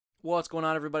What's going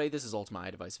on, everybody? This is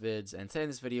Ultimate iDevice Vids, and today in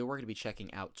this video we're going to be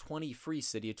checking out 20 free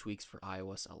Cydia tweaks for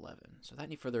iOS 11. So without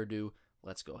any further ado,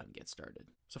 let's go ahead and get started.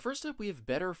 So first up, we have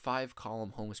betterFive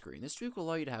Column Homescreen. This tweak will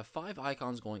allow you to have 5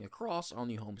 icons going across on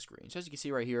the home screen. So as you can see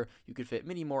right here, you could fit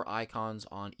many more icons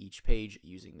on each page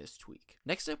using this tweak.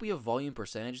 Next up, we have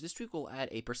VolumePercentage. This tweak will add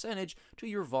a percentage to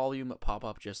your volume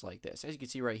pop-up just like this. As you can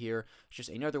see right here, it's just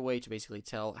another way to basically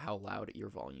tell how loud your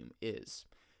volume is.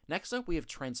 Next up, we have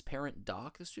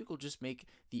TransparentDock. This tweak will just make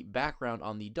the background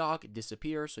on the dock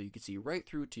disappear so you can see right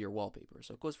through to your wallpaper.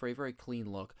 So it goes for a very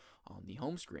clean look on the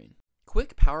home screen.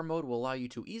 QuickPowerMode will allow you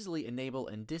to easily enable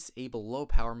and disable low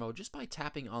power mode just by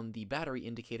tapping on the battery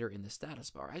indicator in the status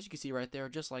bar. As you can see right there,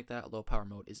 just like that, low power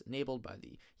mode is enabled by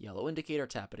the yellow indicator.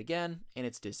 Tap it again, and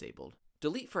it's disabled.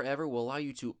 DeleteForever will allow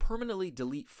you to permanently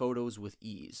delete photos with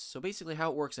ease. So basically how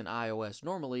it works in iOS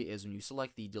normally is when you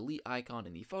select the delete icon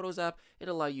in the Photos app,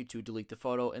 it'll allow you to delete the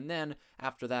photo, and then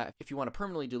after that, if you want to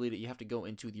permanently delete it, you have to go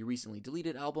into the recently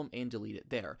deleted album and delete it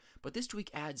there. But this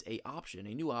tweak adds a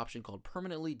new option called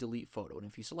permanently delete photo, and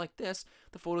if you select this,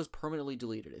 the photo is permanently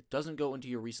deleted. It doesn't go into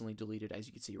your recently deleted, as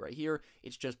you can see right here,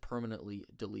 it's just permanently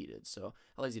deleted. So it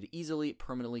allows you to easily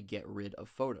permanently get rid of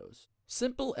photos.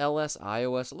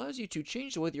 SimpleLSIOS allows you to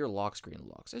change the way that your lock screen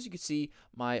looks. As you can see,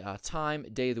 my time,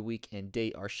 day of the week, and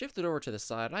date are shifted over to the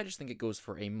side, and I just think it goes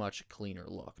for a much cleaner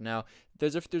look. Now,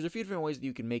 there's a few different ways that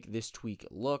you can make this tweak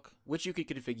look, which you could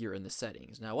configure in the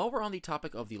settings. Now, while we're on the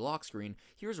topic of the lock screen,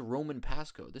 here's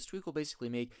RomanPasscode. This tweak will basically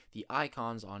make the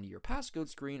icons on your passcode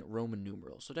screen Roman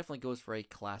numerals, so definitely goes for a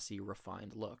classy,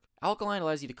 refined look. Alkaline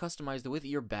allows you to customize the way that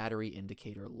your battery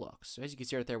indicator looks. So as you can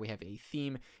see right there, we have a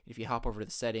theme. If you hop over to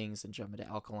the settings and jump into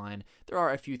Alkaline, there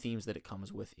are a few themes that it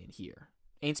comes with in here.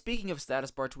 And speaking of status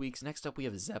bar tweaks, next up we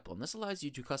have Zeppelin. This allows you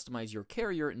to customize your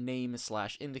carrier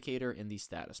name/indicator in the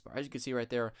status bar. As you can see right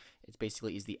there, it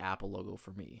basically is the Apple logo for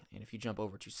me. And if you jump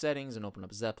over to settings and open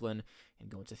up Zeppelin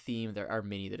and go into theme, there are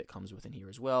many that it comes with in here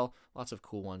as well. Lots of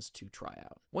cool ones to try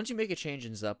out. Once you make a change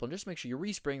in Zeppelin, just make sure you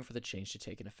respring for the change to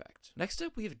take an effect. Next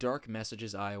up we have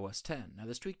DarkMessages iOS 10. Now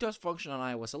this tweak does function on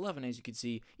iOS 11, as you can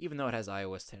see, even though it has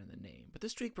iOS 10 in the name. But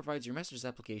this tweak provides your messages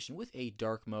application with a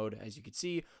dark mode. As you can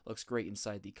see, looks great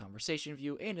inside the conversation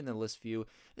view and in the list view.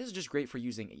 This is just great for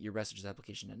using your messages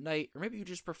application at night, or maybe you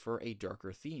just prefer a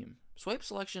darker theme. Swipe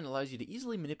selection allows you to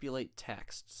easily manipulate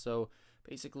text. So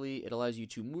basically, it allows you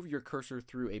to move your cursor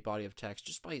through a body of text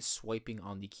just by swiping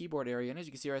on the keyboard area. And as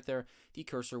you can see right there, the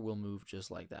cursor will move just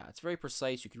like that. It's very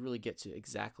precise. You can really get to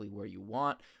exactly where you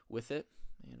want with it.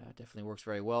 And it definitely works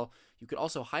very well. You could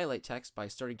also highlight text by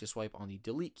starting to swipe on the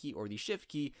delete key or the shift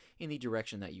key in the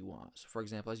direction that you want. So for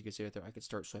example, as you can see right there, I could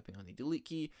start swiping on the delete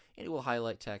key and it will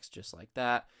highlight text just like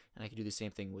that. And I can do the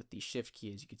same thing with the shift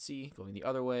key, as you can see, going the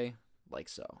other way, like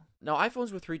so. Now,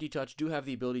 iPhones with 3D Touch do have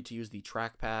the ability to use the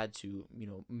trackpad to,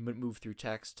 move through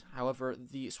text. However,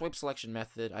 the swipe selection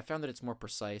method, I found that it's more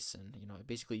precise, and,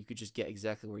 basically you could just get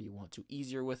exactly where you want to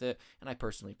easier with it, and I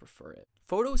personally prefer it.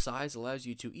 PhotoSize allows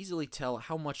you to easily tell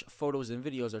how much photos and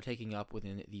videos are taking up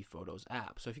within the Photos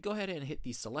app. So if you go ahead and hit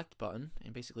the select button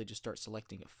and basically just start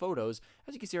selecting photos,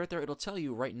 as you can see right there, it'll tell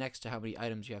you right next to how many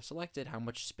items you have selected, how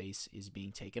much space is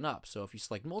being taken up. So if you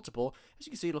select multiple, as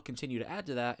you can see, it'll continue to add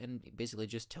to that and basically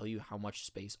just tell you how much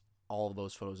space all of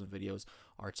those photos and videos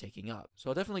are taking up.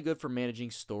 So definitely good for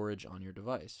managing storage on your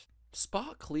device.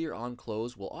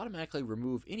 SpotClearOnClose will automatically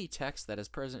remove any text that is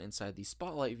present inside the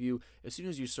Spotlight view as soon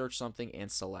as you search something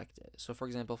and select it. So for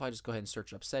example, if I just go ahead and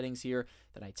search up settings here,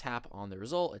 then I tap on the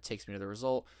result, it takes me to the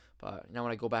result. But now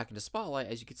when I go back into Spotlight,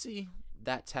 as you can see,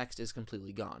 that text is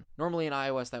completely gone. Normally in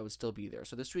iOS that would still be there,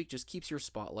 so this tweak just keeps your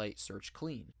Spotlight search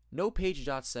clean.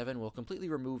 NoPageDots 7 will completely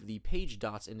remove the page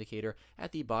dots indicator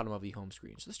at the bottom of the home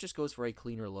screen, so this just goes for a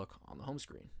cleaner look on the home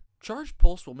screen.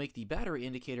 ChargePulse will make the battery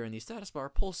indicator in the status bar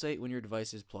pulsate when your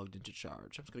device is plugged into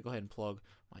charge. I'm just going to go ahead and plug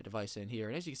my device in here,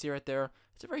 and as you can see right there,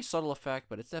 it's a very subtle effect,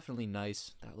 but it's definitely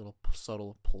nice, that little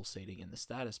subtle pulsating in the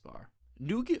status bar.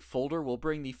 NougatFolder will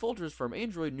bring the folders from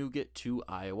Android Nougat to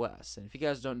iOS. And if you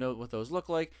guys don't know what those look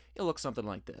like, it looks something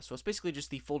like this. So it's basically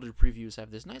just the folder previews have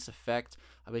this nice effect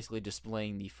of basically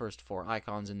displaying the first 4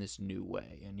 icons in this new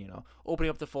way. And,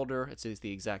 opening up the folder, it's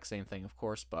the exact same thing, of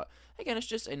course. But again, it's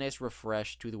just a nice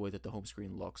refresh to the way that the home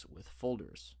screen looks with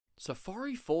folders.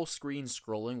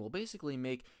 SafariFullScreenScrolling will basically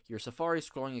make your Safari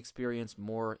scrolling experience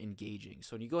more engaging.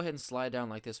 So when you go ahead and slide down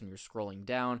like this when you're scrolling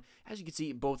down, as you can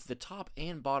see, both the top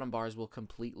and bottom bars will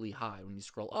completely hide. When you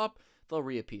scroll up, they'll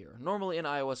reappear. Normally in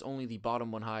iOS, only the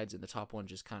bottom one hides and the top one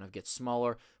just kind of gets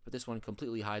smaller, but this one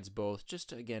completely hides both, just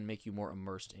to, again, make you more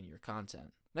immersed in your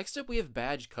content. Next up, we have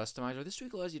Badge Customizer. This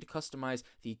tweak allows you to customize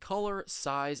the color,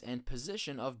 size, and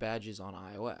position of badges on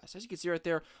iOS. As you can see right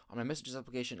there, on my Messages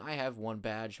application, I have one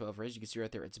badge. However, as you can see right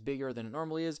there, it's bigger than it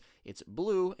normally is. It's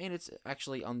blue, and it's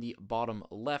actually on the bottom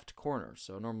left corner.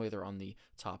 So normally they're on the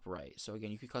top right. So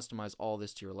again, you can customize all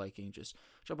this to your liking. Just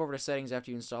jump over to Settings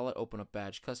after you install it, open up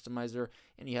Badge Customizer,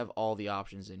 and you have all the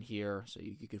options in here. So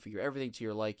you can configure everything to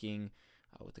your liking.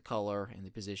 With the color and the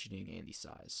positioning and the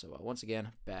size. So once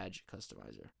again, Badge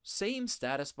Customizer.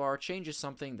 SameStatusBar changes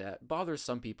something that bothers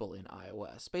some people in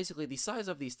iOS. Basically, the size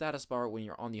of the status bar when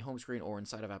you're on the home screen or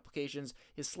inside of applications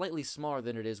is slightly smaller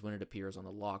than it is when it appears on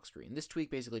the lock screen. This tweak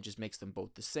basically just makes them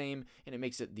both the same, and it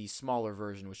makes it the smaller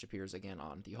version which appears again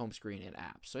on the home screen and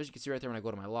apps. So as you can see right there, when I go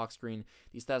to my lock screen,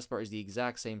 the status bar is the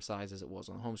exact same size as it was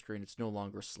on the home screen. It's no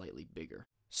longer slightly bigger.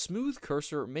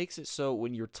 SmoothCursor makes it so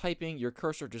when you're typing, your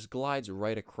cursor just glides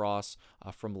right across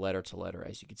from letter to letter,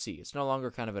 as you can see. It's no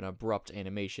longer kind of an abrupt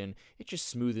animation. It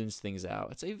just smoothens things out.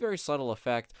 It's a very subtle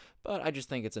effect, but I just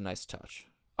think it's a nice touch.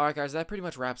 Alright guys, that pretty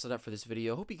much wraps it up for this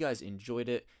video. Hope you guys enjoyed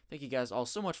it. Thank you guys all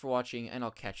so much for watching, and I'll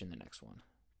catch you in the next one.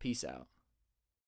 Peace out.